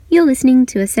You're listening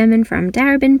to a sermon from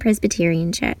Darebin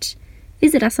Presbyterian Church.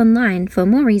 Visit us online for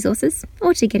more resources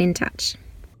or to get in touch.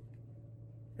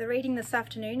 The reading this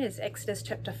afternoon is Exodus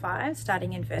chapter 5,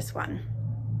 starting in verse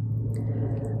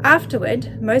 1.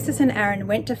 Afterward, Moses and Aaron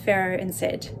went to Pharaoh and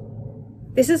said,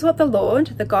 "This is what the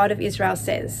Lord, the God of Israel,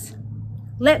 says.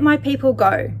 Let my people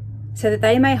go, so that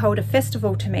they may hold a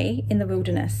festival to me in the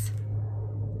wilderness."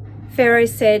 Pharaoh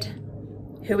said,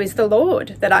 "Who is the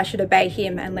Lord, that I should obey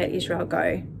him and let Israel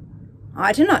go?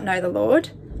 I do not know the Lord,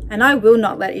 and I will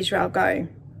not let Israel go."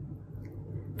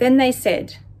 Then they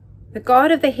said, "The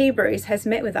God of the Hebrews has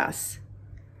met with us.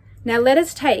 Now let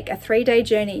us take a 3-day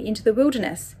journey into the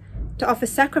wilderness to offer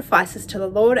sacrifices to the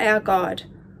Lord our God,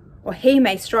 or he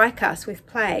may strike us with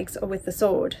plagues or with the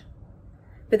sword."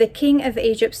 But the king of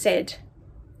Egypt said,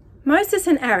 "Moses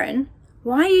and Aaron,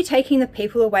 why are you taking the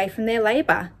people away from their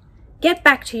labour? Get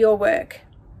back to your work."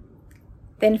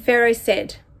 Then Pharaoh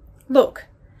said, "Look,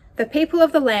 the people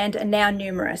of the land are now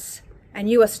numerous, and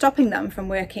you are stopping them from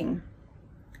working."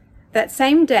 That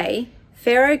same day,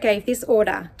 Pharaoh gave this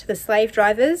order to the slave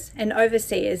drivers and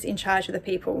overseers in charge of the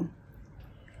people: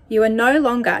 "You are no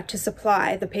longer to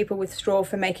supply the people with straw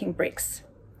for making bricks.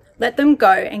 Let them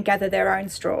go and gather their own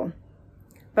straw.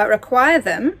 But require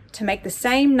them to make the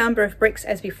same number of bricks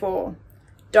as before.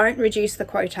 Don't reduce the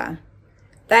quota.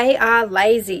 They are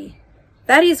lazy.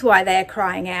 That is why they are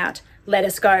crying out, 'Let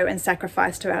us go and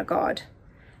sacrifice to our God.'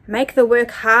 Make the work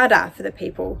harder for the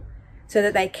people, so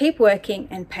that they keep working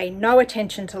and pay no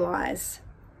attention to lies."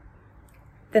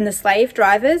 Then the slave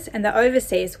drivers and the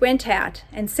overseers went out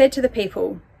and said to the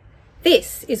people,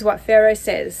 "This is what Pharaoh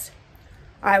says.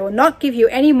 I will not give you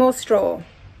any more straw.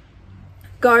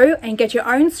 Go and get your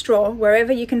own straw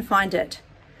wherever you can find it,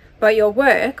 but your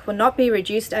work will not be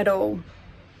reduced at all."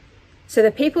 So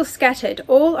the people scattered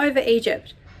all over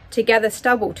Egypt to gather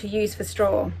stubble to use for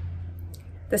straw.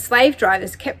 The slave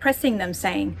drivers kept pressing them,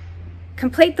 saying,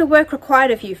 "Complete the work required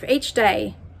of you for each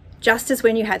day, just as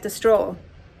when you had the straw."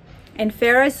 And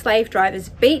Pharaoh's slave drivers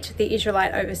beat the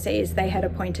Israelite overseers they had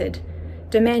appointed,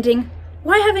 demanding,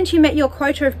 "Why haven't you met your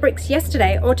quota of bricks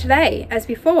yesterday or today, as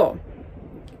before?"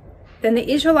 Then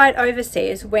the Israelite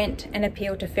overseers went and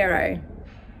appealed to Pharaoh.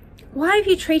 "Why have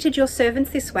you treated your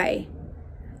servants this way?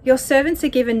 Your servants are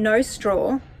given no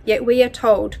straw, yet we are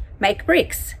told, 'Make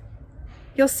bricks.'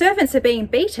 Your servants are being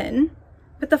beaten,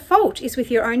 but the fault is with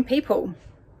your own people."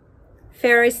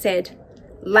 Pharaoh said,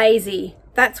 "Lazy,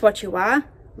 that's what you are,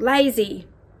 lazy.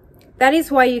 That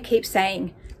is why you keep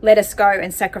saying, 'Let us go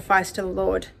and sacrifice to the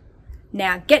Lord.'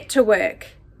 Now get to work.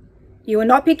 You will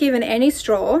not be given any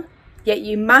straw, yet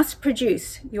you must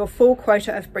produce your full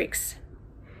quota of bricks."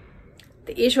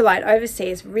 The Israelite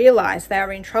overseers realized they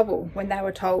were in trouble when they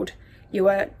were told, "You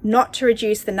are not to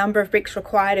reduce the number of bricks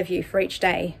required of you for each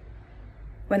day."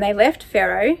 When they left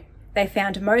Pharaoh, they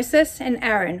found Moses and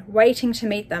Aaron waiting to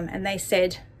meet them, and they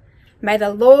said, "May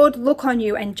the Lord look on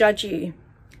you and judge you.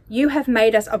 You have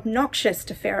made us obnoxious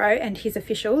to Pharaoh and his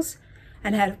officials,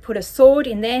 and have put a sword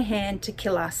in their hand to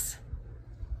kill us."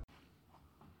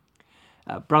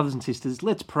 Brothers and sisters,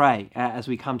 let's pray as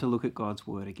we come to look at God's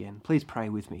word again. Please pray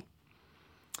with me.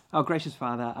 Oh, gracious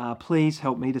Father, please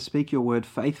help me to speak your word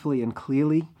faithfully and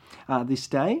clearly this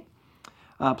day.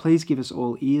 Please give us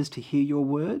all ears to hear your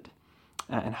word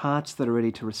and hearts that are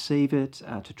ready to receive it,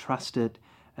 to trust it,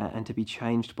 and to be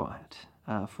changed by it,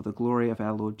 for the glory of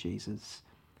our Lord Jesus.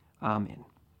 Amen.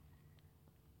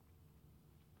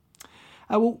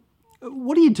 Well,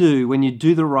 what do you do when you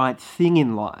do the right thing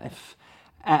in life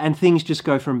and things just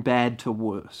go from bad to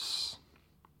worse?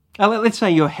 Let's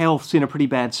say your health's in a pretty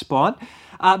bad spot,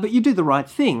 but you do the right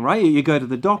thing, right? You go to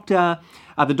the doctor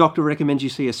recommends you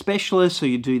see a specialist, so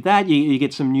you do that. You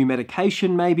get some new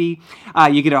medication maybe.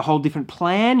 You get a whole different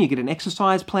plan. You get an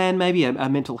exercise plan maybe, a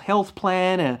mental health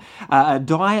plan, a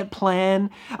diet plan.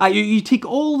 You tick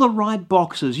all the right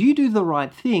boxes. You do the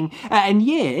right thing, and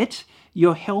yet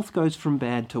your health goes from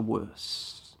bad to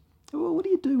worse. Well, what do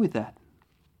you do with that?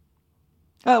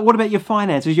 What about your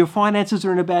finances? Your finances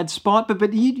are in a bad spot,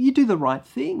 but you do the right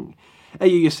thing.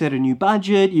 You set a new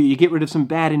budget, you get rid of some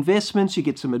bad investments, you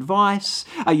get some advice,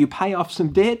 you pay off some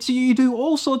debts, you do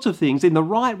all sorts of things in the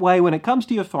right way when it comes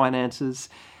to your finances,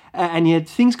 and yet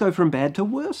things go from bad to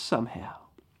worse somehow.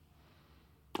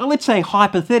 Let's say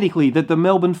hypothetically that the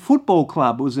Melbourne Football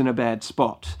Club was in a bad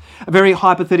spot. A very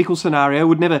hypothetical scenario,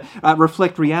 would never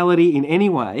reflect reality in any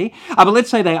way. But let's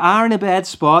say they are in a bad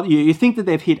spot, you think that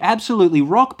they've hit absolutely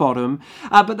rock bottom,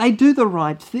 but they do the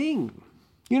right thing.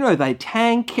 You know, they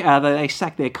tank, they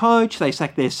sack their coach, they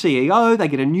sack their CEO, they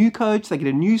get a new coach, they get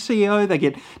a new CEO, they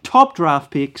get top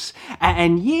draft picks,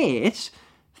 and yet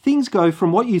things go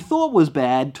from what you thought was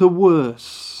bad to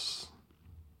worse.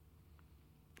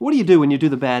 What do you do when you do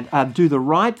the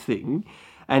right thing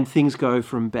and things go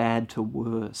from bad to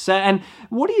worse? And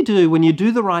what do you do when you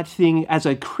do the right thing as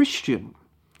a Christian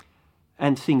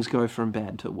and things go from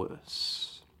bad to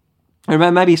worse?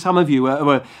 And maybe some of you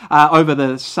were over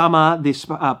the summer this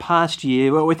past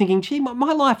year were thinking, gee,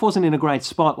 my life wasn't in a great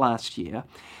spot last year.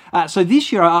 So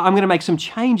this year I'm going to make some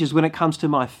changes when it comes to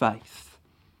my faith.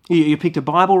 You picked a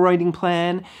Bible reading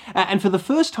plan, and for the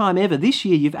first time ever this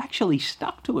year you've actually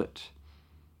stuck to it.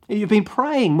 You've been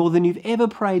praying more than you've ever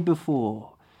prayed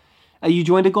before. You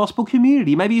joined a gospel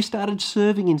community. Maybe you started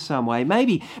serving in some way.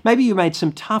 Maybe you made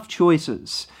some tough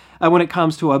choices when it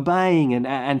comes to obeying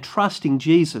and trusting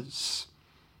Jesus.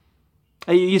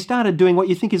 You started doing what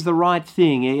you think is the right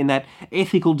thing in that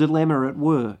ethical dilemma at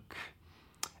work.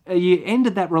 You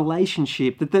ended that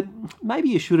relationship that maybe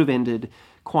you should have ended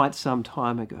quite some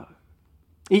time ago.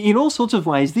 In all sorts of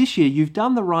ways, this year you've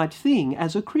done the right thing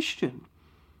as a Christian.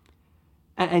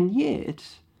 And yet,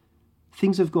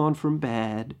 things have gone from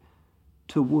bad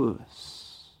to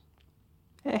worse.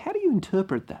 How do you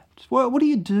interpret that? What do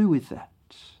you do with that?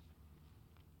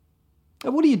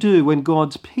 What do you do when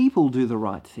God's people do the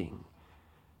right thing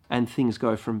and things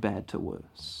go from bad to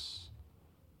worse?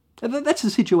 That's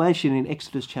the situation in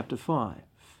Exodus chapter 5.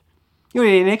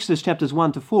 In Exodus chapters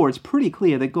 1 to 4, it's pretty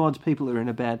clear that God's people are in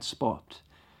a bad spot.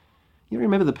 You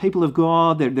remember the people of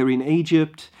God, they're in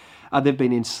Egypt. They've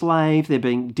been enslaved, they're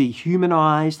being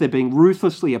dehumanized, they're being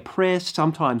ruthlessly oppressed,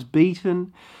 sometimes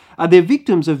beaten. They're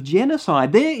victims of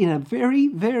genocide. They're in a very,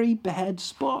 very bad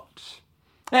spot.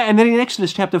 And then in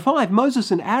Exodus chapter 5,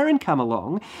 Moses and Aaron come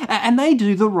along and they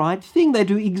do the right thing. They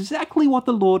do exactly what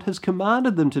the Lord has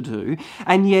commanded them to do,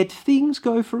 and yet things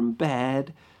go from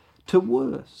bad to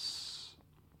worse.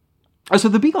 So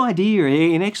the big idea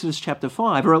in Exodus chapter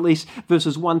 5, or at least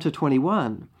verses 1 to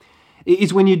 21,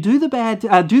 is when you do the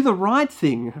right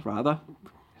thing,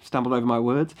 stumbled over my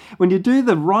words, when you do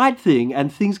the right thing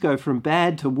and things go from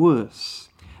bad to worse,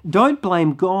 don't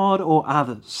blame God or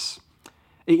others.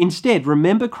 Instead,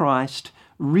 remember Christ,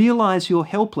 realize your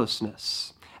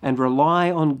helplessness, and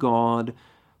rely on God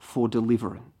for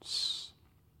deliverance.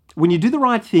 When you do the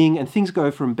right thing and things go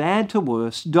from bad to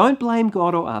worse, don't blame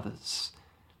God or others.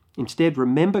 Instead,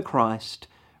 remember Christ,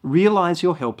 realize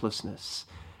your helplessness,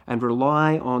 and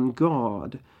rely on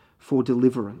God for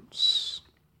deliverance.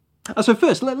 So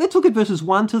first, let's look at verses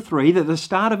 1 to 3, at the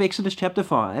start of Exodus chapter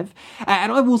 5,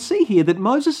 and I will see here that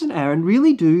Moses and Aaron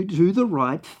really do the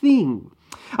right thing.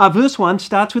 Verse 1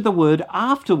 starts with the word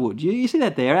afterward. You see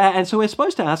that there? And so we're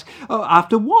supposed to ask,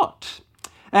 after what?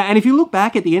 And if you look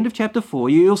back at the end of chapter 4,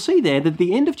 you'll see there that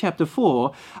the end of chapter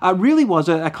 4 really was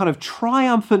a kind of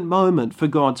triumphant moment for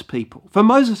God's people, for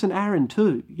Moses and Aaron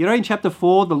too. In chapter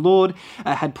 4, the Lord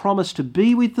had promised to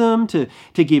be with them, to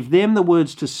give them the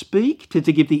words to speak, to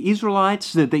give the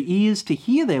Israelites the ears to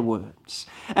hear their words.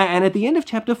 And at the end of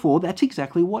chapter 4, that's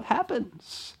exactly what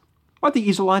happens. Right, the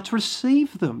Israelites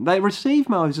receive them. They receive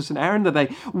Moses and Aaron, that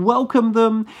they welcome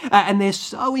them, and they're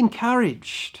so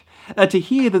encouraged to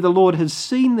hear that the Lord has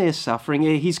seen their suffering.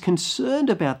 He's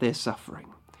concerned about their suffering,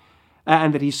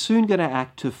 and that he's soon going to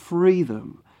act to free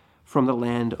them from the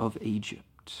land of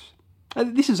Egypt.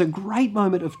 This is a great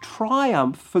moment of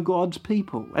triumph for God's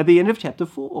people at the end of chapter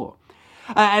 4.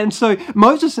 And so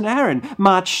Moses and Aaron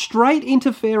march straight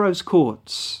into Pharaoh's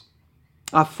courts,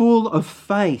 are full of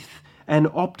faith and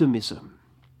optimism.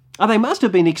 They must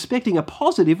have been expecting a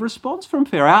positive response from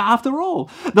Pharaoh. After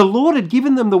all, the Lord had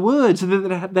given them the words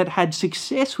that had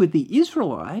success with the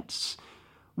Israelites.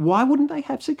 Why wouldn't they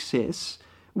have success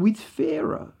with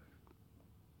Pharaoh?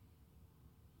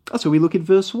 So we look at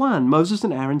verse 1. Moses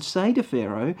and Aaron say to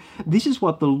Pharaoh, "This is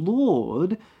what the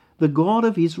Lord, the God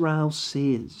of Israel,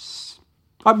 says."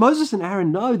 Moses and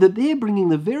Aaron know that they're bringing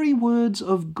the very words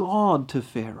of God to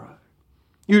Pharaoh.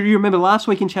 You remember last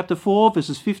week in chapter 4,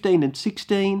 verses 15 and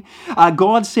 16,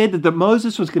 God said that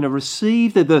Moses was going to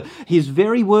receive his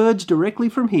very words directly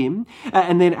from him,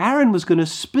 and then Aaron was going to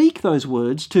speak those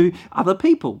words to other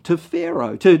people, to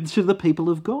Pharaoh, to the people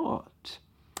of God.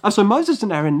 So Moses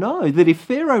and Aaron know that if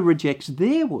Pharaoh rejects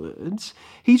their words,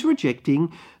 he's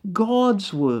rejecting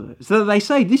God's words. They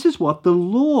say, "This is what the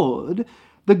Lord,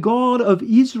 the God of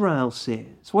Israel,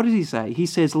 says." What does he say? He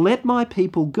says, "Let my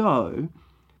people go,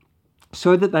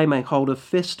 so that they may hold a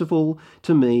festival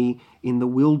to me in the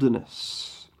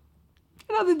wilderness."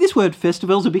 This word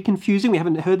festival is a bit confusing. We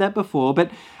haven't heard that before, but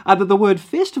the word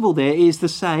festival there is the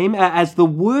same as the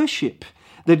worship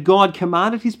that God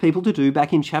commanded his people to do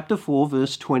back in chapter 4,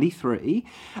 verse 23,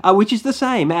 which is the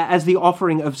same as the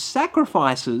offering of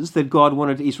sacrifices that God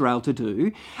wanted Israel to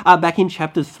do back in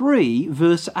chapter 3,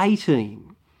 verse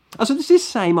 18. So this is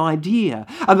the same idea.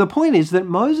 The point is that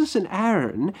Moses and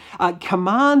Aaron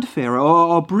command Pharaoh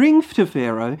or bring to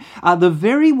Pharaoh the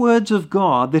very words of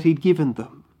God that he'd given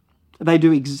them. They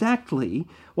do exactly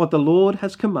what the Lord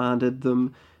has commanded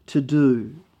them to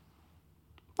do.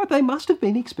 But they must have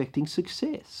been expecting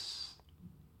success.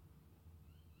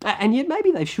 And yet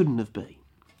maybe they shouldn't have been.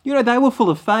 You know, they were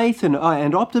full of faith and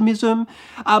optimism,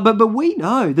 but we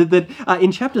know that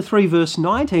in chapter 3, verse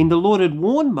 19, the Lord had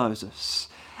warned Moses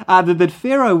that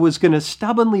Pharaoh was going to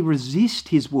stubbornly resist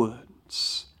his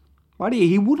words. Right?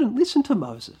 He wouldn't listen to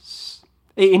Moses.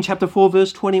 In chapter 4,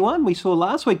 verse 21, we saw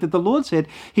last week that the Lord said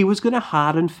he was going to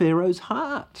harden Pharaoh's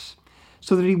heart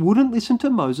so that he wouldn't listen to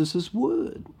Moses'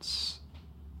 words.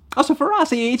 So for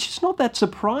us, it's just not that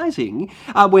surprising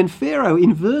when Pharaoh,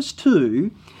 in verse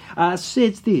 2,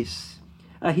 says this.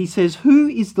 He says, "Who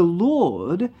is the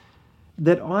Lord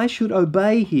that I should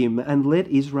obey him and let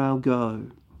Israel go?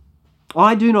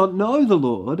 I do not know the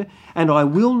Lord, and I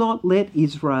will not let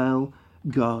Israel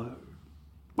go."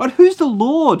 But who's the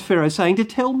Lord, Pharaoh's saying, to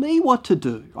tell me what to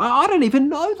do? I don't even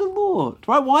know the Lord.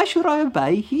 Right? Why should I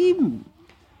obey him?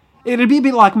 It'd be a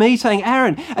bit like me saying,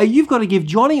 "Aaron, you've got to give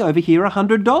Johnny over here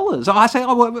 $100. I say,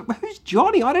 "Oh, well, who's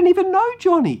Johnny? I don't even know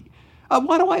Johnny.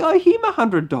 Why do I owe him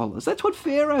 $100? That's what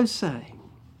Pharaoh's saying.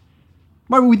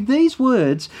 But with these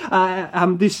words,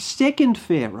 this second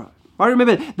Pharaoh, I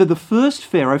remember that the first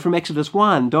Pharaoh from Exodus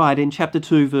 1 died in chapter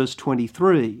 2, verse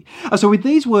 23. So with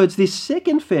these words, this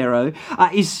second Pharaoh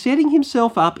is setting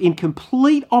himself up in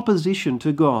complete opposition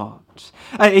to God.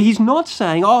 He's not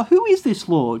saying, "Oh, who is this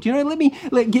Lord? You know, let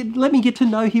me get to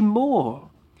know him more."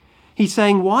 He's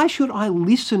saying, "Why should I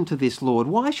listen to this Lord?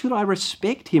 Why should I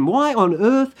respect him? Why on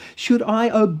earth should I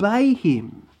obey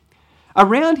him?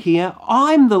 Around here,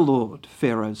 I'm the Lord,"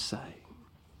 Pharaoh's saying.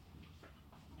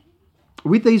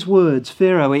 With these words,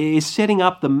 Pharaoh is setting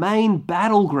up the main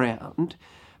battleground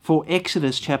for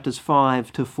Exodus chapters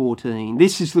 5 to 14.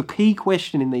 This is the key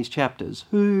question in these chapters.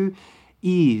 Who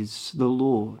is the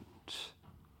Lord?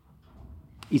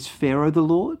 Is Pharaoh the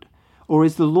Lord? Or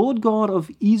is the Lord God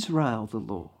of Israel the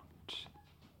Lord?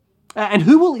 And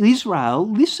who will Israel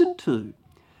listen to?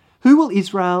 Who will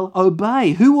Israel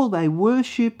obey? Who will they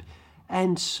worship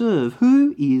and serve?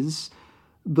 Who is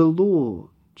the Lord?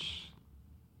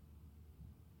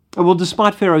 Well,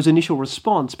 despite Pharaoh's initial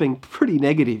response being pretty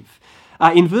negative,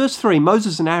 in verse 3,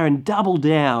 Moses and Aaron double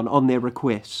down on their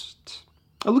request.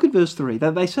 Look at verse 3.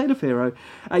 They say to Pharaoh,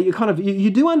 you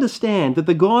do understand that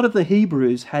the God of the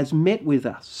Hebrews has met with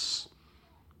us.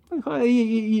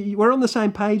 We're on the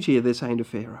same page here, they're saying to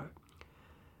Pharaoh.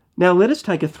 Now let us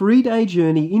take a 3-day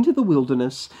journey into the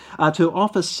wilderness to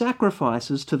offer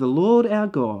sacrifices to the Lord our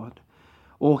God,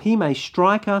 or he may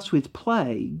strike us with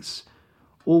plagues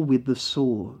or with the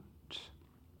sword.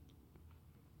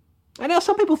 And now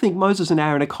some people think Moses and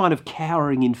Aaron are kind of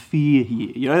cowering in fear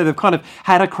here. You know, they've kind of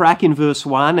had a crack in verse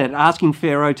 1 at asking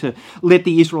Pharaoh to let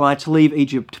the Israelites leave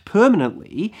Egypt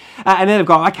permanently. And then they've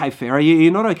gone, "Okay, Pharaoh,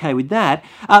 you're not okay with that.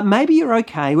 Maybe you're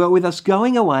okay with us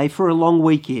going away for a long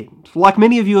weekend, like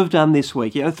many of you have done this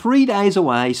week. 3 days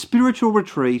away, spiritual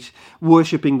retreat,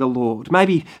 worshipping the Lord.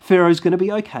 Maybe Pharaoh's going to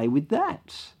be okay with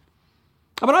that."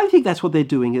 But I don't think that's what they're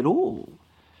doing at all.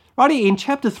 Right in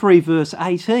chapter 3, verse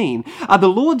 18, the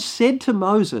Lord said to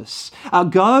Moses,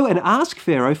 "Go and ask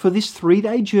Pharaoh for this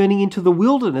 3-day journey into the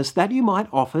wilderness that you might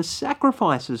offer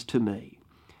sacrifices to me."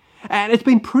 And it's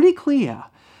been pretty clear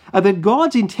that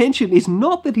God's intention is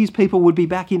not that his people would be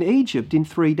back in Egypt in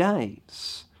 3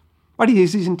 days. Right?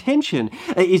 His intention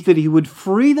is that he would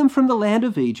free them from the land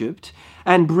of Egypt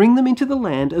and bring them into the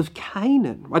land of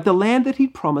Canaan, right? The land that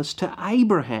he'd promised to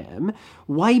Abraham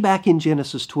way back in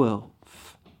Genesis 12.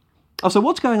 So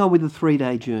what's going on with the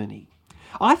 3-day journey?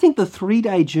 I think the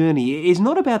 3-day journey is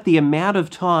not about the amount of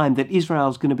time that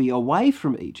Israel's going to be away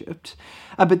from Egypt,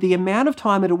 but the amount of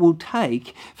time that it will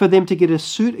take for them to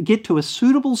get to a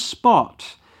suitable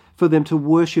spot for them to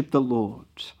worship the Lord,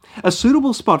 a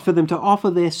suitable spot for them to offer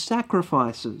their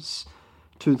sacrifices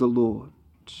to the Lord.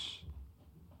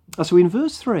 So in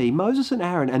verse 3, Moses and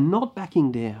Aaron are not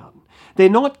backing down. They're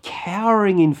not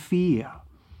cowering in fear.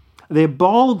 They're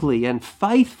boldly and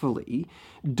faithfully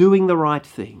doing the right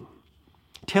thing,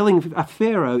 telling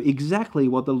Pharaoh exactly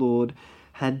what the Lord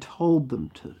had told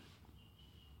them to.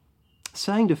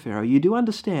 Saying to Pharaoh, "You do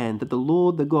understand that the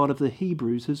Lord, the God of the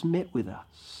Hebrews, has met with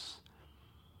us.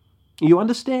 You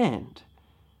understand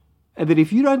that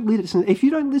if you don't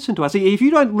listen to us, if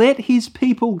you don't let his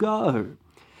people go,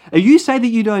 you say that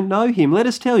you don't know him, let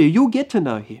us tell you, you'll get to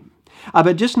know him,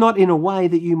 but just not in a way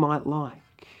that you might like.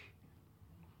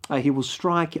 He will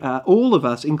strike all of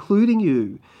us, including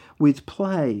you, with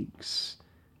plagues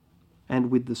and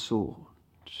with the sword.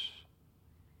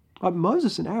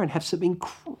 Moses and Aaron have some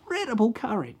incredible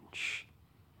courage.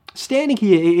 Standing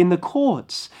here in the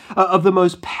courts of the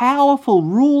most powerful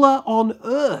ruler on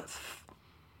earth.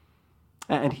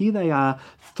 And here they are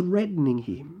threatening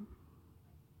him,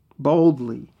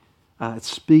 boldly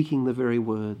speaking the very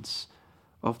words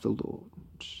of the Lord.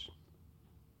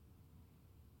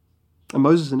 And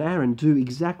Moses and Aaron do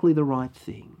exactly the right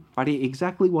thing, right?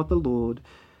 Exactly what the Lord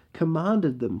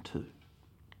commanded them to.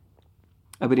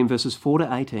 But in verses 4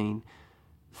 to 18,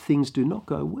 things do not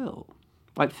go well.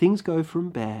 Right? Things go from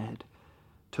bad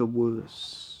to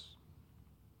worse.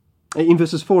 In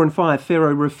verses 4 and 5,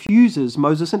 Pharaoh refuses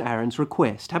Moses and Aaron's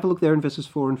request. Have a look there in verses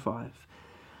 4 and 5.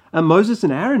 Moses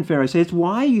and Aaron, Pharaoh says,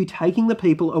 why are you taking the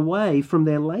people away from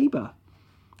their labour?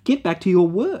 Get back to your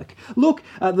work. Look,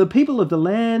 the people of the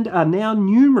land are now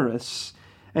numerous,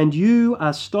 and you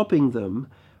are stopping them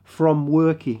from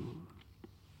working.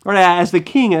 Right, as the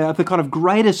king of the kind of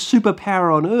greatest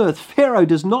superpower on earth, Pharaoh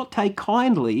does not take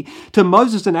kindly to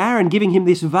Moses and Aaron giving him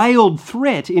this veiled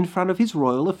threat in front of his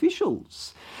royal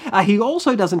officials. He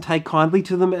also doesn't take kindly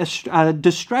to them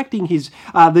distracting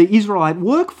the Israelite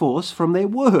workforce from their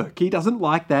work. He doesn't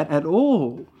like that at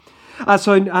all.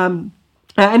 And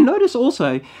notice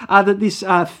also that this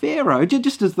Pharaoh,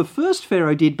 just as the first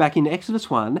Pharaoh did back in Exodus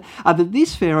 1, that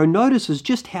this Pharaoh notices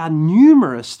just how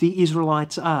numerous the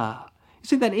Israelites are. You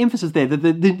see that emphasis there, that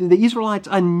the Israelites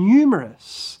are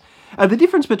numerous. The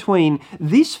difference between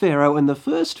this Pharaoh and the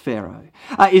first Pharaoh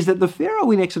is that the Pharaoh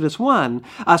in Exodus 1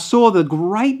 saw the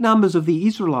great numbers of the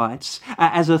Israelites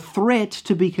as a threat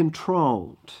to be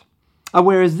controlled.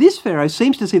 Whereas this Pharaoh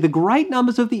seems to see the great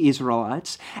numbers of the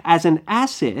Israelites as an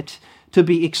asset to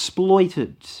be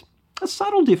exploited. A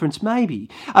subtle difference maybe,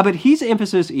 but his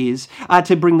emphasis is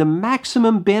to bring the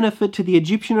maximum benefit to the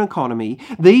Egyptian economy.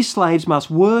 These slaves must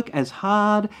work as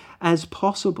hard as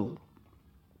possible.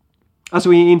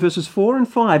 So in verses 4 and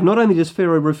 5, not only does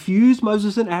Pharaoh refuse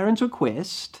Moses and Aaron's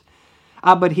request,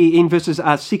 but in verses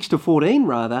 6 to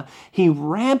 14 he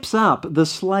ramps up the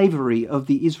slavery of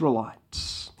the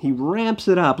Israelites. He ramps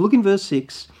it up. Look in verse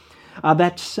 6.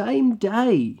 That same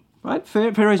day, right?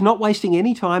 Pharaoh's not wasting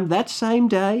any time. That same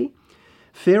day,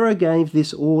 Pharaoh gave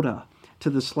this order to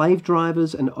the slave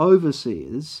drivers and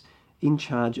overseers in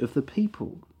charge of the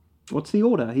people. What's the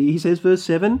order? He says, verse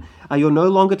 7, you're no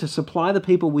longer to supply the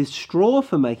people with straw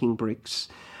for making bricks.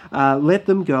 Let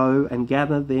them go and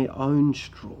gather their own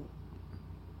straw.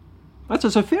 Right,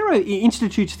 so Pharaoh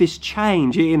institutes this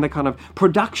change in the kind of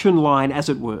production line, as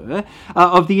it were,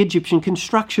 of the Egyptian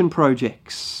construction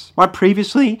projects. Right,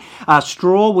 previously,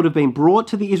 straw would have been brought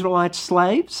to the Israelite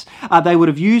slaves. They would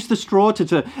have used the straw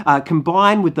to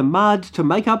combine with the mud to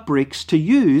make up bricks to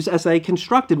use as they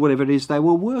constructed whatever it is they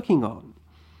were working on.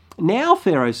 Now,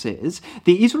 Pharaoh says,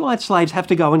 the Israelite slaves have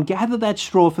to go and gather that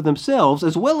straw for themselves,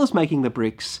 as well as making the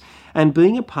bricks and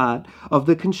being a part of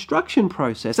the construction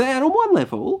process. And on one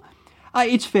level,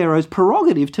 it's Pharaoh's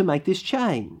prerogative to make this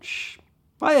change.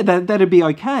 Right? That'd be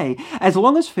okay, as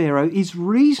long as Pharaoh is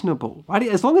reasonable, right?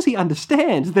 As long as he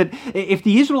understands that if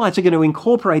the Israelites are going to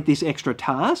incorporate this extra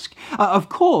task, of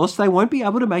course they won't be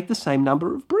able to make the same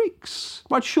number of bricks.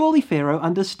 Right? Surely Pharaoh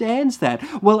understands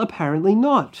that. Well, apparently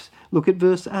not. Look at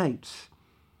verse 8.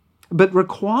 But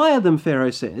require them, Pharaoh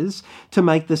says, to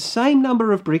make the same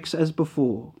number of bricks as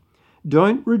before.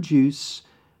 Don't reduce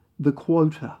the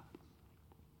quota.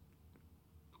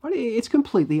 It's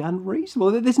completely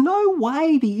unreasonable. There's no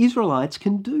way the Israelites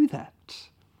can do that.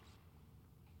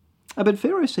 But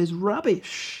Pharaoh says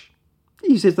rubbish.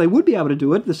 He says they would be able to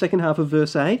do it, the second half of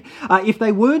verse 8, if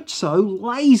they weren't so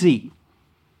lazy.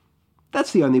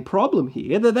 That's the only problem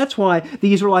here. That's why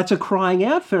the Israelites are crying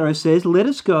out, Pharaoh says, let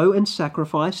us go and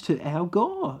sacrifice to our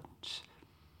God.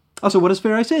 So what does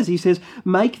Pharaoh say? He says,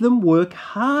 make them work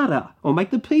harder, or make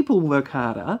the people work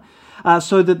harder,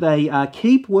 so that they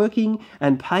keep working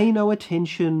and pay no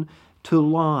attention to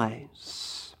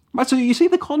lies. Right, so you see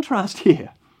the contrast here.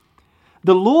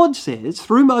 The Lord says,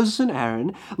 through Moses and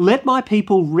Aaron, let my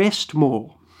people rest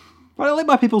more. Right, let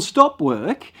my people stop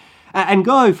work and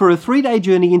go for a 3-day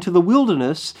journey into the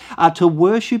wilderness to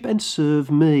worship and serve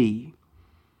me.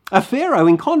 Pharaoh,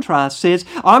 in contrast, says,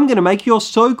 I'm going to make your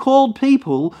so-called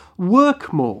people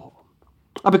work more.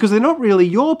 Because they're not really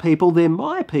your people, they're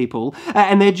my people.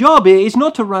 And their job is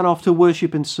not to run off to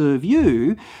worship and serve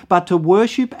you, but to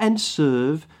worship and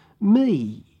serve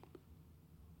me.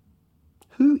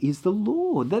 Who is the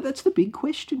Lord? That's the big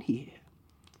question here.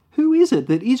 Who is it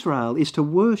that Israel is to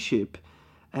worship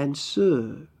and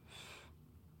serve?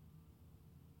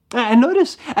 And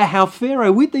notice how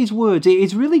Pharaoh, with these words,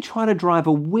 is really trying to drive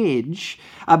a wedge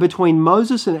between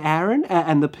Moses and Aaron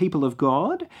and the people of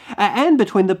God, and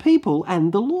between the people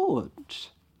and the Lord.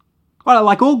 Well,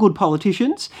 like all good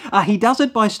politicians, he does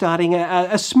it by starting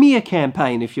a smear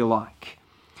campaign, if you like.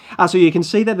 So you can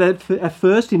see that at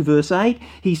first in verse 8,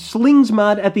 he slings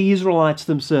mud at the Israelites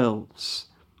themselves.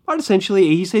 Right, essentially,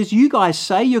 he says, you guys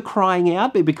say you're crying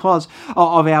out because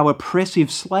of our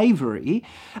oppressive slavery,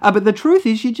 but the truth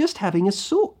is you're just having a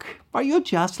sook. Right? You're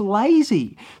just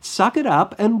lazy. Suck it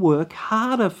up and work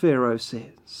harder, Pharaoh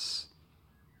says.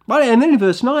 Right, and then in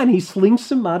verse 9, he slings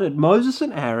some mud at Moses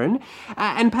and Aaron,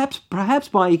 and perhaps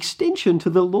by extension to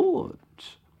the Lord.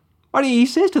 Right, he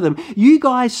says to them, you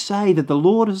guys say that the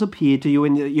Lord has appeared to you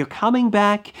and that you're coming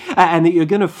back and that you're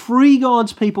going to free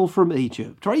God's people from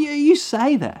Egypt. Right? You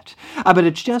say that, but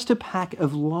it's just a pack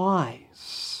of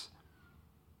lies.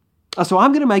 So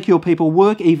I'm going to make your people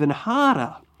work even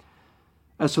harder.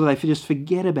 So they just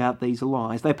forget about these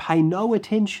lies. They pay no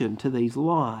attention to these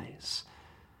lies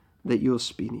that you're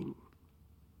spinning.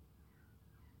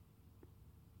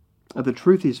 The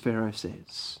truth is, Pharaoh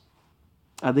says,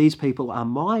 these people are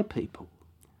my people,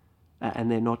 and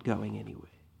they're not going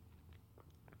anywhere.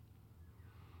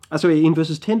 So in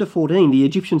verses 10 to 14, the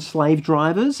Egyptian slave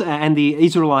drivers and the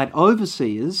Israelite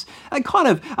overseers kind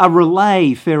of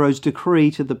relay Pharaoh's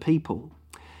decree to the people.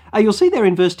 You'll see there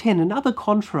in verse 10 another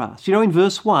contrast. You know, in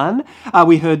verse 1,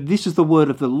 we heard this is the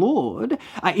word of the Lord.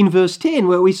 In verse 10,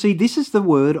 where we see this is the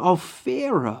word of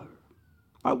Pharaoh.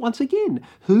 Once again,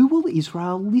 who will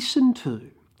Israel listen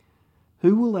to?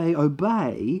 Who will they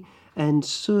obey and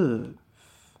serve?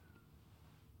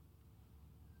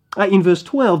 In verse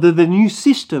 12, the new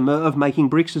system of making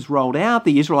bricks is rolled out.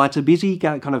 The Israelites are busy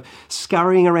kind of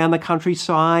scurrying around the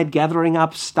countryside, gathering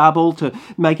up stubble to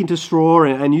make into straw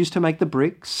and used to make the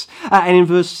bricks. And in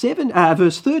verse 13,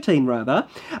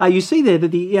 you see there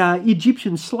that the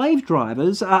Egyptian slave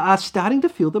drivers are starting to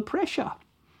feel the pressure.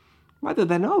 Right,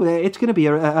 they know it's going to be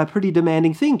a pretty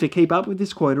demanding thing to keep up with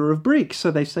this quota of bricks.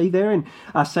 So they say there in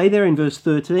verse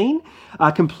 13,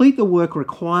 complete the work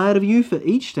required of you for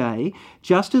each day,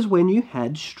 just as when you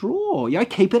had straw.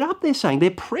 Keep it up, they're saying. They're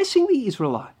pressing the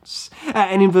Israelites.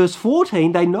 And in verse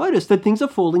 14, they notice that things are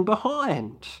falling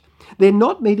behind. They're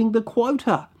not meeting the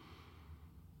quota.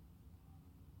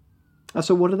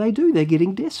 So what do? They're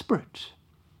getting desperate.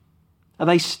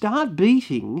 They start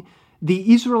beating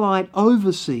the Israelite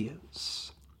overseers.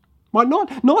 Right,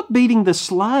 not beating the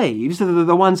slaves,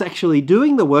 the ones actually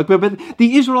doing the work, but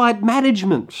the Israelite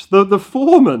management, the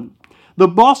foremen, the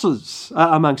bosses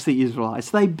amongst the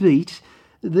Israelites. They beat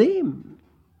them.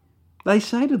 They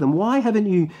say to them, why haven't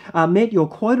you met your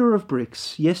quota of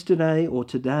bricks yesterday or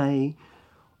today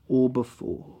or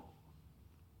before?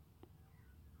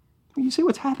 You see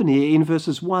what's happened here in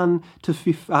verses 1 to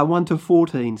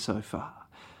 14 so far.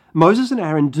 Moses and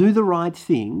Aaron do the right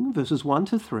thing, verses 1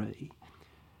 to 3,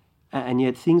 and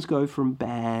yet things go from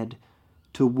bad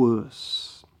to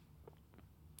worse.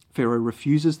 Pharaoh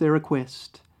refuses their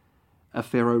request.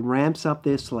 Pharaoh ramps up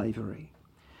their slavery.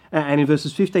 And in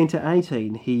verses 15 to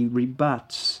 18, he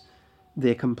rebuts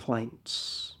their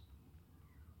complaints.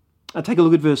 Take a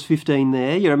look at verse 15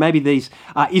 there. Maybe these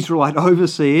Israelite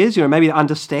overseers, maybe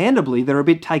understandably, they're a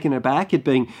bit taken aback at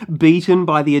being beaten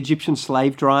by the Egyptian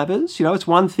slave drivers. It's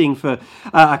one thing for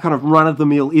a kind of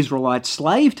run-of-the-mill Israelite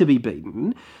slave to be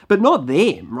beaten, but not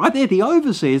them, right? They're the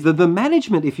overseers, the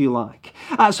management, if you like.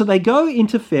 So they go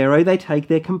into Pharaoh, they take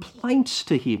their complaints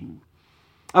to him.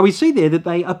 We see there that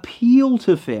they appeal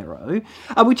to Pharaoh,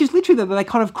 which is literally that they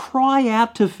kind of cry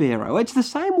out to Pharaoh. It's the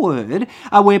same word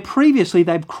where previously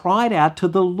they've cried out to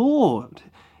the Lord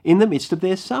in the midst of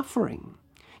their suffering.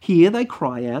 Here they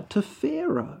cry out to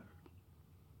Pharaoh.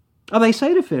 They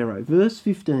say to Pharaoh, verse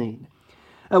 15,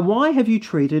 why have you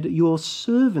treated your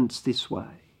servants this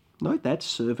way? Note that,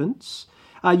 servants.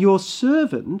 Your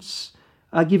servants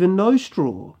are given no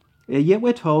straw, yet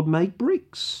we're told make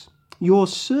bricks. Your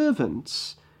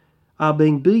servants are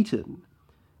being beaten,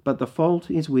 but the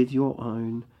fault is with your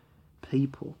own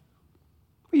people.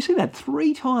 You see that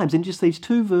 3 times in just these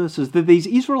 2 verses, that these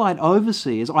Israelite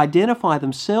overseers identify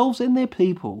themselves and their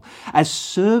people as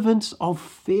servants of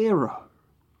Pharaoh,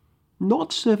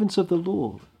 not servants of the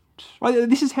Lord. Right?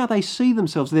 This is how they see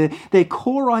themselves, their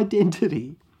core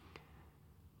identity.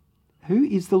 Who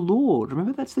is the Lord?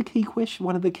 Remember, that's the key question,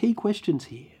 one of the key questions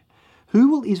here. Who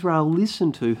will Israel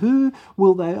listen to? Who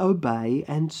will they obey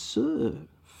and serve?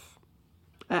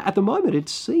 At the moment, it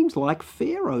seems like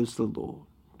Pharaoh's the Lord.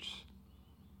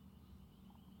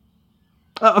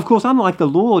 Of course, unlike the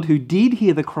Lord who did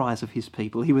hear the cries of his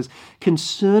people, he was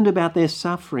concerned about their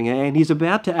suffering and he's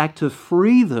about to act to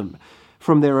free them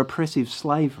from their oppressive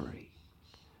slavery.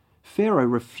 Pharaoh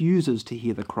refuses to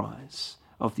hear the cries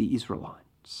of the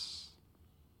Israelites.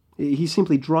 He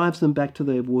simply drives them back to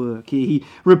their work. He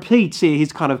repeats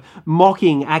his kind of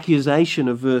mocking accusation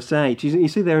of verse 8. You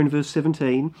see there in verse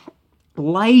 17,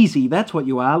 lazy, that's what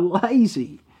you are,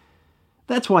 lazy.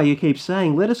 That's why you keep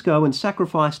saying, let us go and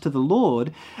sacrifice to the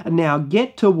Lord, and now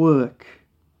get to work.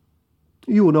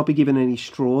 You will not be given any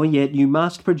straw, yet you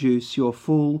must produce your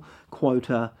full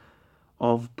quota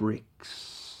of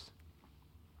bricks.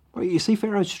 Well, you see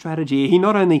Pharaoh's strategy. He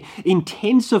not only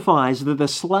intensifies the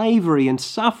slavery and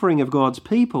suffering of God's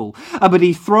people, but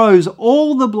he throws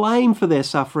all the blame for their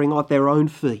suffering at their own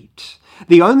feet.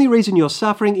 The only reason you're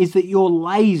suffering is that you're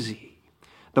lazy.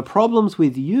 The problem's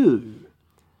with you,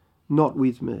 not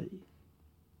with me.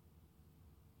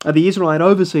 The Israelite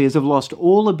overseers have lost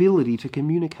all ability to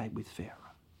communicate with Pharaoh.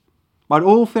 But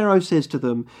all Pharaoh says to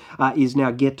them is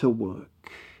now get to work.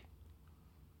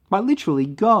 But literally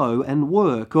go and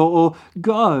work or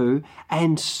go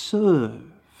and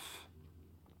serve.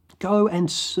 Go and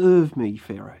serve me,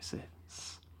 Pharaoh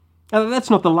says. Now, that's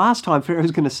not the last time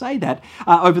Pharaoh's going to say that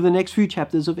over the next few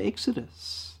chapters of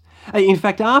Exodus. In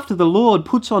fact, after the Lord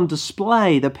puts on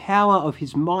display the power of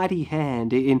his mighty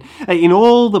hand in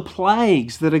all the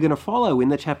plagues that are going to follow in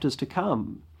the chapters to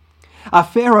come,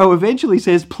 Pharaoh eventually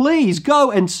says, please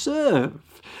go and serve.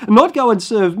 Not go and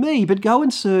serve me, but go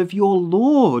and serve your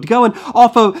Lord. Go and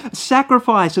offer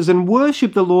sacrifices and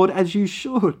worship the Lord as you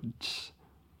should.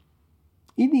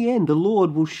 In the end, the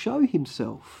Lord will show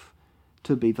himself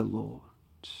to be the Lord.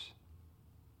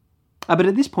 But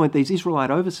at this point, these Israelite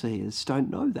overseers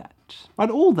don't know that. Right?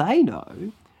 All they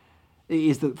know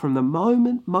is that from the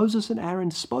moment Moses and Aaron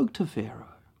spoke to Pharaoh,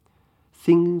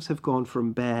 things have gone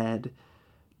from bad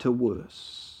to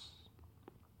worse.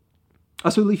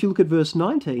 So if you look at verse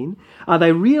 19,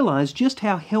 they realise just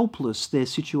how helpless their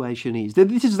situation is.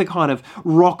 This is the kind of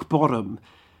rock bottom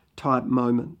type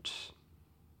moment.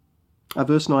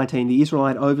 Verse 19, the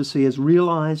Israelite overseers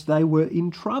realised they were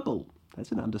in trouble.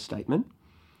 That's an understatement.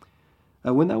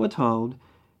 When they were told,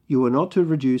 you are not to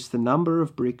reduce the number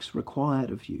of bricks required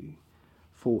of you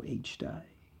for each day.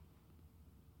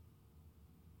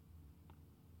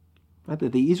 Right,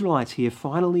 the Israelites here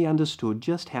finally understood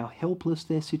just how helpless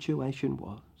their situation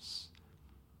was.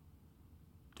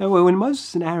 Now, when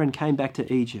Moses and Aaron came back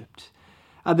to Egypt,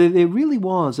 there really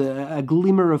was a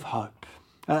glimmer of hope,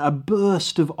 a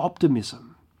burst of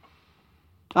optimism.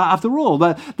 After all,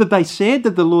 that they said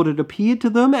that the Lord had appeared to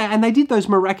them, and they did those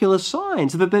miraculous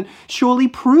signs that surely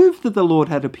proved that the Lord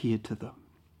had appeared to them.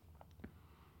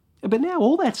 But now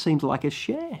all that seems like a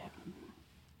sham.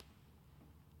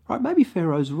 Right? Maybe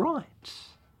Pharaoh's right.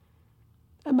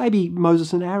 And maybe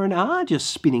Moses and Aaron are just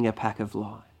spinning a pack of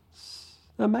lies.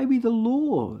 And maybe the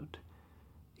Lord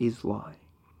is lying.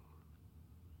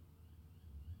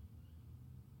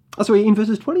 So in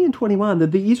verses 20 and 21,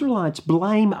 that the Israelites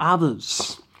blame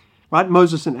others, right?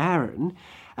 Moses and Aaron,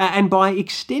 and by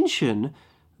extension,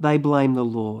 they blame the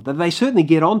Lord. They certainly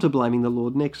get on to blaming the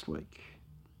Lord next week.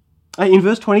 In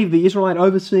verse 20, the Israelite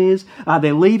overseers,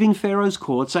 they're leaving Pharaoh's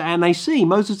courts, and they see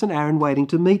Moses and Aaron waiting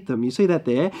to meet them. You see that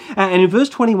there? And in verse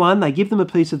 21, they give them a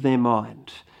piece of their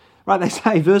mind. Right? They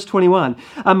say, verse 21,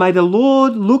 may the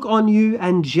Lord look on you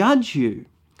and judge you.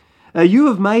 You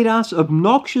have made us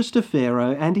obnoxious to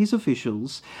Pharaoh and his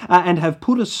officials, and have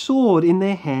put a sword in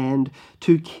their hand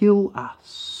to kill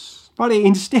us. Right?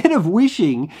 Instead of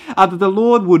wishing that the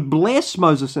Lord would bless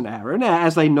Moses and Aaron,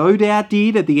 as they no doubt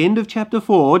did at the end of chapter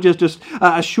 4, just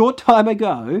a short time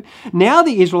ago, now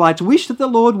the Israelites wish that the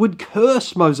Lord would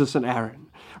curse Moses and Aaron.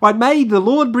 Right? May the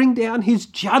Lord bring down his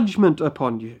judgment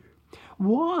upon you.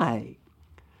 Why?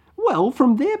 Well,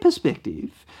 from their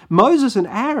perspective, Moses and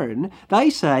Aaron, they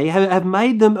say, have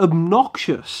made them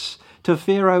obnoxious to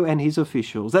Pharaoh and his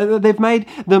officials. They've made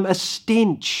them a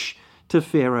stench to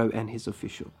Pharaoh and his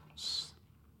officials.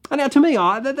 And now to me,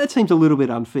 that seems a little bit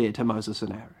unfair to Moses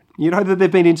and Aaron. You know, that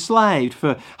they've been enslaved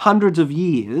for hundreds of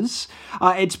years.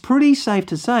 It's pretty safe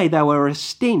to say they were a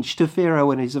stench to Pharaoh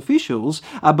and his officials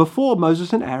before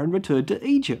Moses and Aaron returned to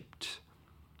Egypt.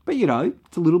 But, you know,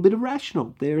 it's a little bit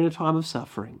irrational. They're in a time of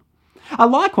suffering.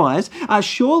 Likewise,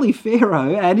 surely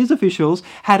Pharaoh and his officials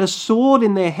had a sword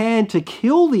in their hand to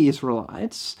kill the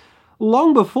Israelites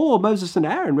long before Moses and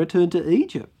Aaron returned to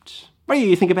Egypt. Well,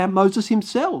 you think about Moses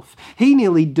himself. He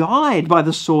nearly died by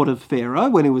the sword of Pharaoh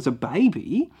when he was a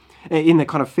baby, in the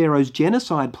kind of Pharaoh's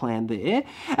genocide plan there.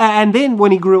 And then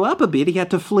when he grew up a bit, he had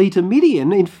to flee to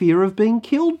Midian in fear of being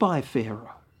killed by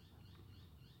Pharaoh.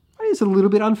 is a little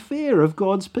bit unfair of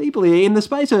God's people here. In the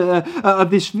space of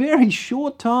this very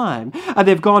short time,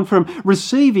 they've gone from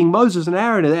receiving Moses and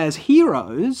Aaron as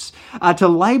heroes to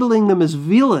labelling them as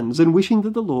villains and wishing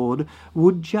that the Lord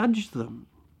would judge them.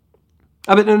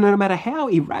 But no matter how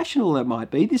irrational it might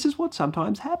be, this is what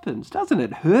sometimes happens, doesn't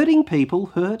it? Hurting people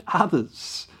hurt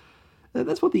others.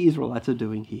 That's what the Israelites are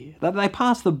doing here. They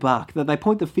pass the buck, that they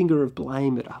point the finger of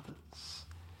blame at others.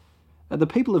 The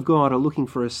people of God are looking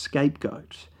for a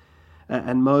scapegoat,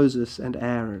 and Moses and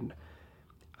Aaron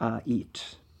are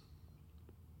it.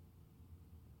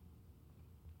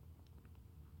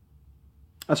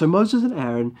 So Moses and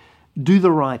Aaron do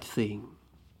the right thing,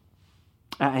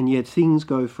 and yet things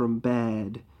go from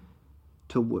bad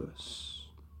to worse.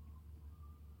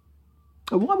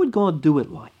 Why would God do it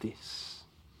like this?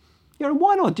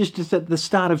 Why not just at the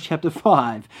start of chapter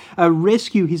 5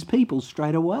 rescue his people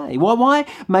straight away? Why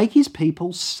make his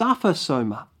people suffer so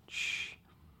much?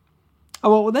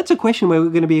 Well, that's a question we're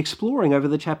going to be exploring over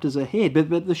the chapters ahead,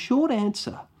 but the short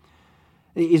answer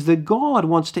is that God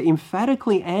wants to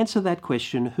emphatically answer that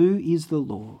question, who is the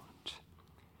Lord?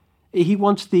 He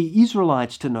wants the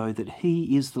Israelites to know that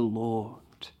he is the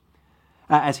Lord,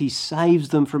 as he saves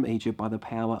them from Egypt by the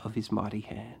power of his mighty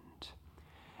hand.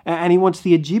 And he wants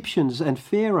the Egyptians and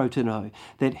Pharaoh to know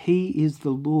that he is the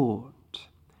Lord,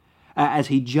 as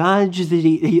he judges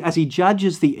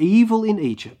the evil in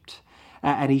Egypt,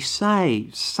 and he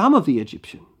saves some of the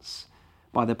Egyptians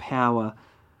by the power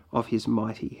of his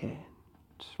mighty hand.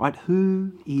 Right?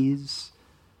 Who is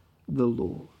the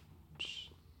Lord?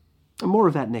 And more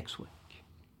of that next week.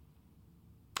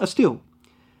 Still,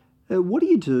 what do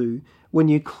you do when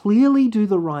you clearly do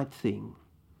the right thing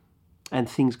and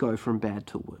things go from bad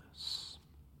to worse?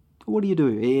 What do you do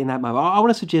in that moment? I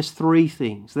want to suggest 3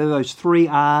 things. There are those 3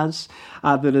 R's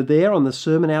that are there on the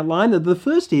sermon outline. The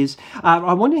first is,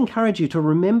 I want to encourage you to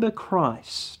remember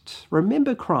Christ.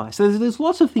 Remember Christ. There's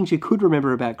lots of things you could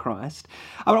remember about Christ.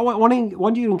 I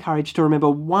want you to encourage to remember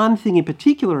one thing in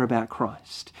particular about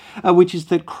Christ, which is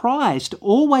that Christ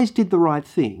always did the right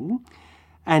thing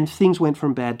and things went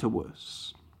from bad to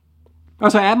worse.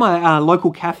 So at my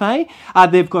local cafe,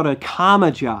 they've got a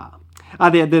karma jar.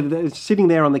 They're sitting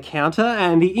there on the counter,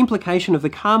 and the implication of the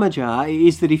karma jar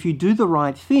is that if you do the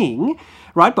right thing,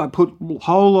 right, but put a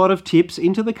whole lot of tips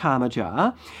into the karma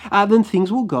jar, then things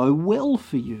will go well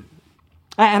for you.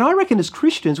 And I reckon as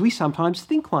Christians, we sometimes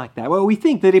think like that. Well, we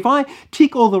think that if I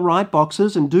tick all the right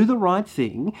boxes and do the right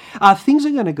thing, things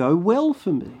are going to go well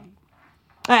for me.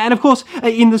 And of course,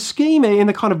 in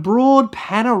the kind of broad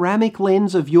panoramic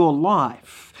lens of your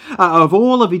life, of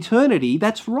all of eternity,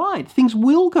 that's right. Things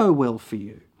will go well for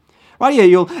you. Right? Yeah,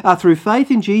 you'll through faith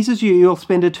in Jesus, you'll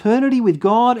spend eternity with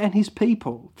God and his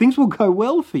people. Things will go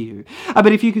well for you.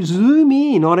 But if you could zoom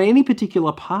in on any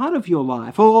particular part of your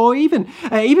life, or even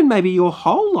maybe your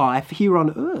whole life here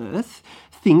on earth,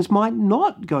 things might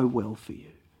not go well for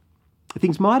you.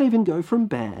 Things might even go from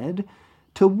bad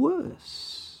to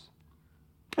worse.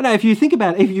 Now, if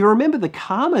you remember the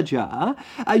karma jar,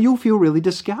 you'll feel really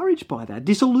discouraged by that,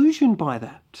 disillusioned by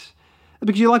that.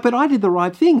 Because you're like, but I did the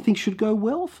right thing, things should go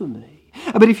well for me.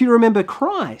 But if you remember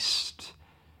Christ,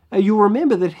 you'll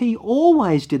remember that he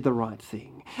always did the right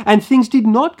thing, and things did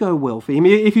not go well for him.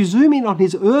 If you zoom in on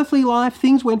his earthly life,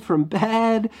 things went from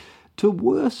bad to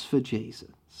worse for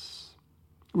Jesus.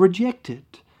 Rejected,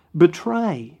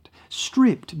 betrayed,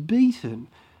 stripped, beaten,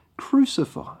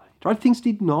 crucified. Right? Things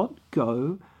did not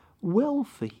go well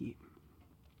for him.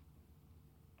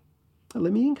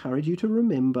 Let me encourage you to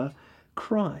remember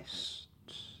Christ.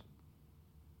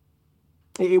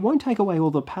 It won't take away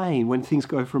all the pain when things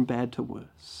go from bad to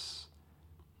worse.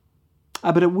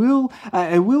 But it will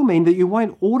mean that you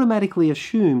won't automatically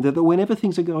assume that whenever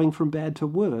things are going from bad to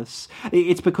worse,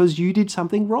 it's because you did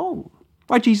something wrong.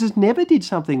 Right? Jesus never did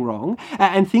something wrong,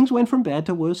 and things went from bad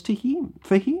to worse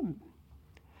for him.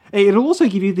 It'll also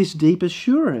give you this deep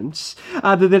assurance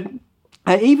that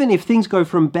even if things go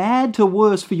from bad to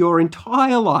worse for your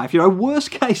entire life,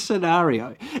 worst case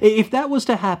scenario, if that was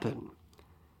to happen,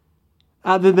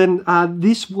 then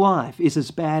this life is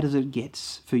as bad as it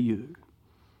gets for you.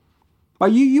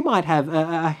 Well, you might have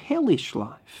a hellish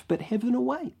life, but heaven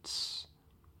awaits.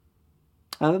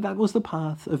 That was the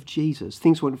path of Jesus.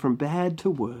 Things went from bad to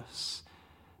worse,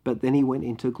 but then he went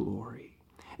into glory.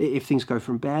 If things go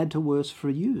from bad to worse for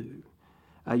you,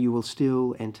 you will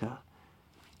still enter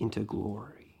into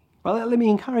glory. Well, let me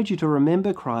encourage you to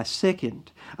remember Christ.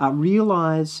 Second,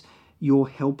 realise your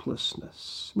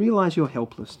helplessness. Realise your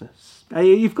helplessness.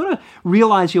 You've got to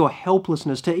realise your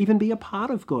helplessness to even be a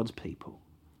part of God's people.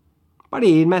 Right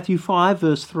here in Matthew 5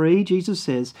 verse 3, Jesus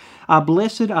says,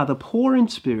 "Blessed are the poor in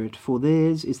spirit, for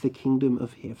theirs is the kingdom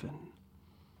of heaven."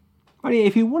 Right here,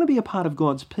 if you want to be a part of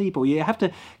God's people, you have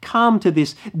to come to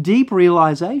this deep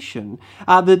realization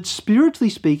that spiritually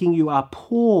speaking, you are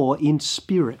poor in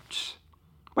spirit.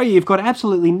 Right, you've got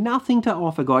absolutely nothing to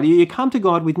offer God. You come to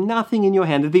God with nothing in your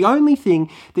hand. The only thing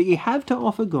that you have to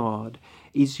offer God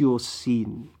is your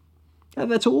sin.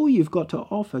 And that's all you've got to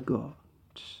offer God.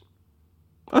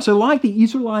 So like the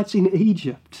Israelites in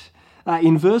Egypt,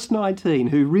 in verse 19,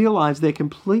 who realise they're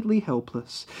completely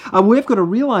helpless, we've got to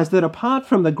realise that apart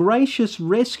from the gracious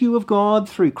rescue of God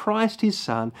through Christ his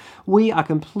Son, we are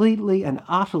completely and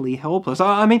utterly helpless.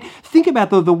 I mean, think about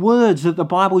the words that the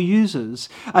Bible uses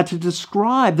to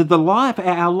describe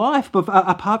our life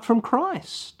apart from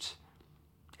Christ.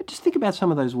 Just think about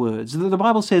some of those words. The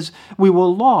Bible says we were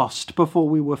lost before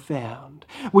we were found.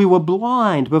 We were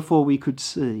blind before we could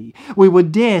see. We were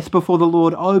deaf before the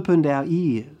Lord opened our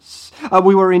ears.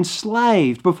 We were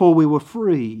enslaved before we were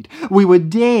freed. We were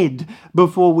dead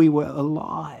before we were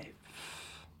alive.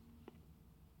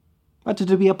 But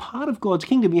to be a part of God's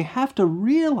kingdom, you have to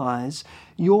realise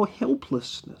your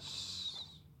helplessness.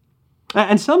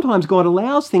 And sometimes God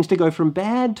allows things to go from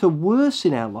bad to worse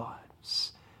in our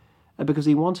lives, because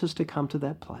he wants us to come to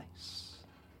that place.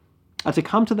 To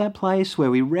come to that place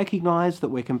where we recognise that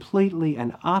we're completely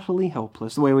and utterly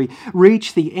helpless, where we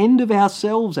reach the end of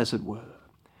ourselves, as it were,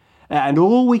 and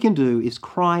all we can do is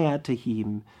cry out to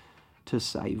him to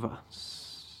save us.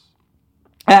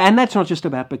 And that's not just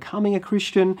about becoming a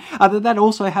Christian, that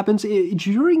also happens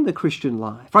during the Christian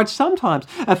life. Right? Sometimes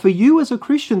for you as a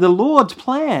Christian, the Lord's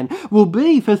plan will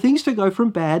be for things to go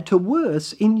from bad to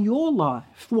worse in your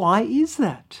life. Why is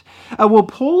that? Well,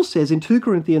 Paul says in 2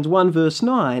 Corinthians 1 verse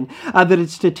 9 that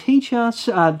it's to teach us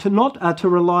to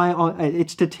rely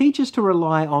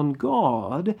on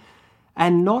God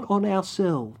and not on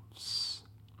ourselves.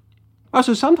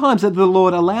 So sometimes the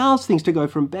Lord allows things to go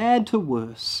from bad to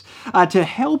worse to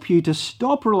help you to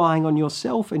stop relying on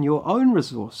yourself and your own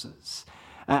resources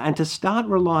and to start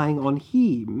relying on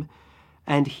him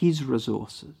and his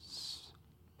resources.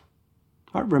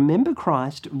 Remember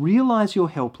Christ, realise your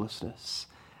helplessness,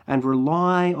 and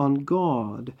rely on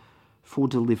God for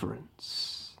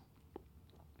deliverance.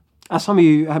 Some of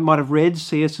you might have read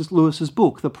C.S. Lewis's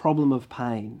book, The Problem of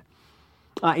Pain.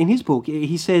 In his book,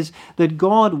 he says that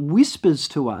God whispers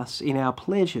to us in our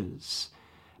pleasures,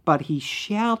 but he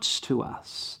shouts to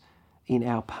us in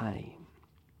our pain.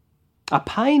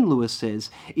 Pain, Lewis says,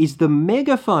 is the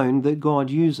megaphone that God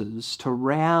uses to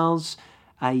rouse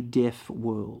a deaf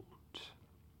world.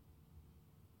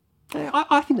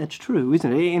 I think that's true,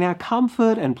 isn't it? In our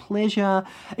comfort and pleasure,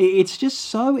 it's just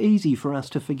so easy for us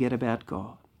to forget about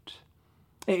God.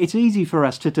 It's easy for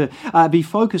us to be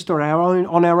focused on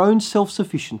our own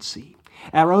self-sufficiency,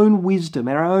 our own wisdom,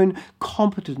 our own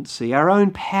competency, our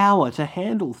own power to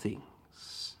handle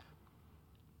things.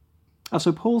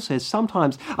 So Paul says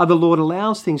sometimes the Lord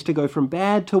allows things to go from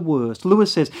bad to worse.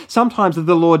 Lewis says sometimes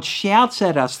the Lord shouts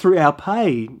at us through our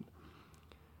pain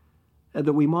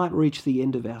that we might reach the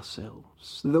end of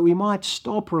ourselves, that we might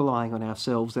stop relying on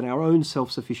ourselves and our own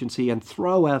self-sufficiency and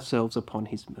throw ourselves upon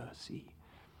his mercy.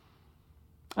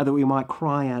 That we might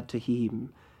cry out to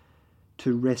him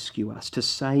to rescue us, to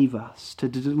save us, to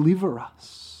deliver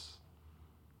us.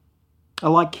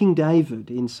 Like King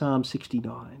David in Psalm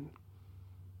 69.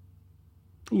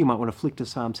 You might want to flick to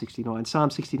Psalm 69. Psalm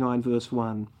 69 verse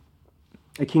 1.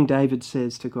 King David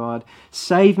says to God,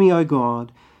 "Save me, O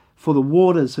God, for the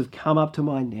waters have come up to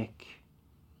my neck.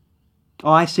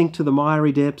 I sink to the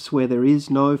miry depths where there is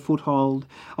no foothold.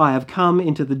 I have come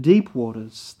into the deep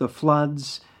waters. The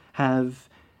floods have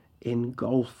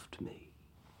engulfed me."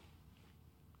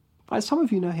 Some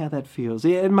of you know how that feels.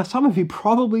 And some of you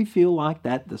probably feel like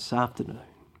that this afternoon.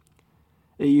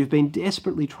 You've been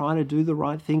desperately trying to do the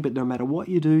right thing, but no matter what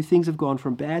you do, things have gone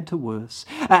from bad to worse.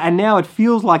 And now it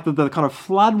feels like the kind of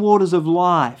floodwaters of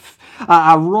life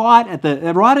are right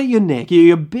at your neck.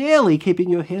 You're barely keeping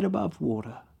your head above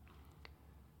water.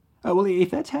 Well, if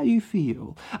that's how you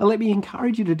feel, let me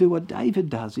encourage you to do what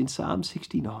David does in Psalm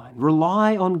 69.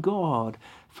 Rely on God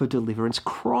for deliverance.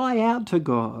 Cry out to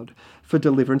God for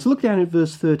deliverance. Look down at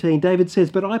verse 13. David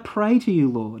says, "But I pray to you,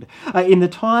 Lord, in the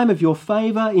time of your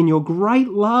favour, in your great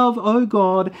love, O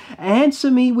God,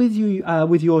 answer me with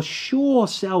your sure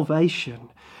salvation.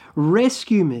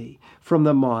 Rescue me from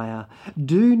the mire.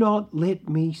 Do not let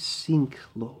me sink,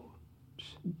 Lord.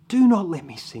 Do not let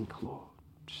me sink, Lord."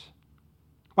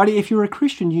 Right, if you're a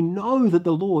Christian, you know that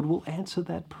the Lord will answer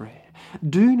that prayer.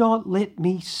 Do not let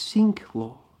me sink,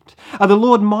 Lord. The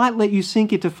Lord might let you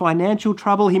sink into financial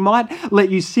trouble. He might let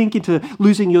you sink into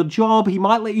losing your job. He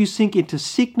might let you sink into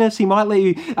sickness. He might let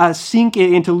you sink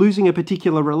into losing a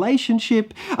particular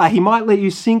relationship. He might let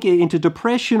you sink into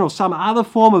depression or some other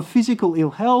form of physical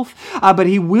ill health. But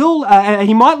he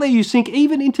might let you sink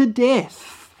even into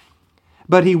death.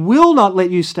 But he will not let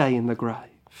you stay in the grave.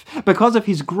 Because of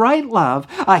his great love,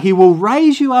 he will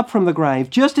raise you up from the grave,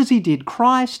 just as he did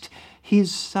Christ,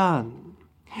 his Son.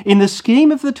 In the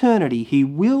scheme of eternity, he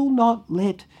will not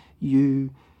let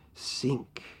you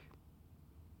sink.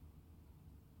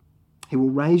 He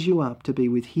will raise you up to be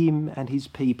with him and his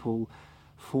people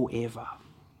forever.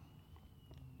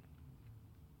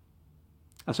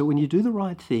 So when you do the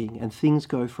right thing and things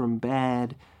go from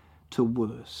bad to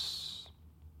worse,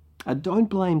 don't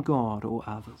blame God or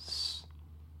others.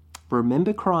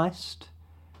 Remember Christ,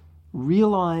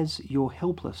 realize your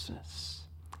helplessness,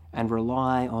 and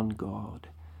rely on God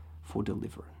for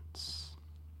deliverance.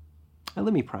 Now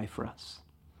let me pray for us.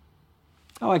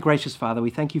 Oh, our gracious Father, we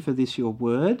thank you for this, your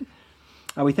word.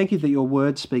 We thank you that your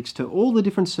word speaks to all the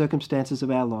different circumstances of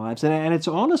our lives, and it's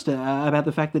honest about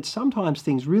the fact that sometimes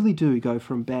things really do go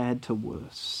from bad to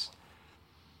worse.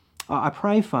 I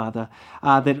pray, Father,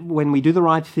 that when we do the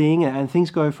right thing and things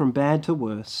go from bad to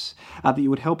worse, that you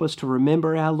would help us to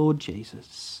remember our Lord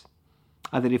Jesus.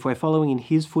 That if we're following in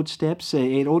his footsteps,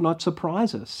 it ought not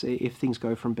surprise us if things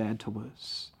go from bad to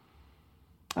worse.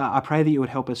 I pray that you would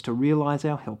help us to realize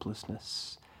our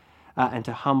helplessness and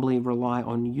to humbly rely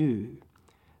on you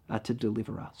to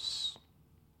deliver us.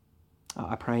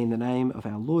 I pray in the name of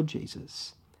our Lord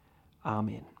Jesus.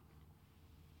 Amen.